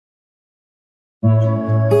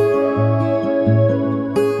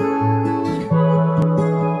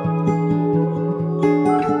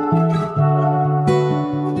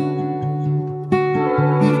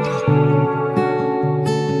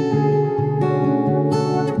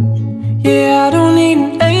don't need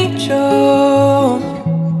an angel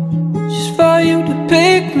just for you to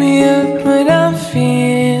pick me up when I'm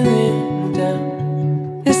feeling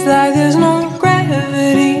down. It's like there's no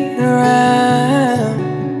gravity around.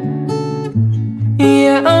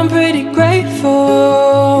 Yeah, I'm pretty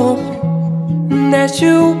grateful that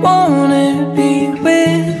you wanna be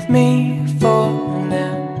with me for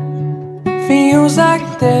now. Feels like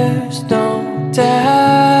there's no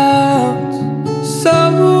doubt. So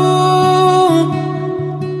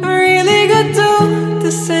I really could do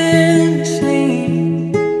this endlessly.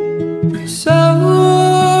 So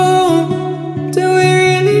do we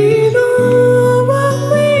really know what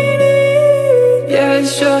we need? Yeah,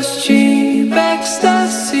 it's just cheap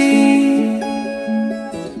ecstasy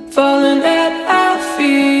falling at our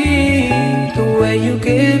feet. The way you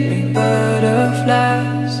give me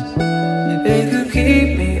butterflies, it could keep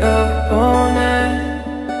me up all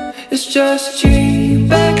night. It's just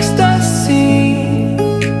cheap ecstasy.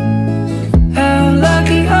 How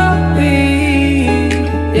lucky are we?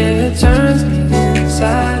 Yeah, it turns me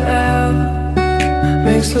inside out,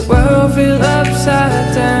 makes the world feel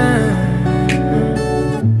upside down.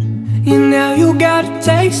 And now you got a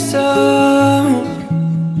taste of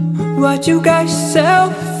what you got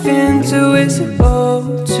yourself into. Is it all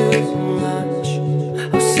too much?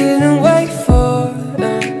 I'll sit and wait for a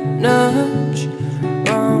nudge.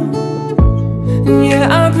 And yeah,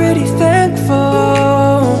 I'm pretty thankful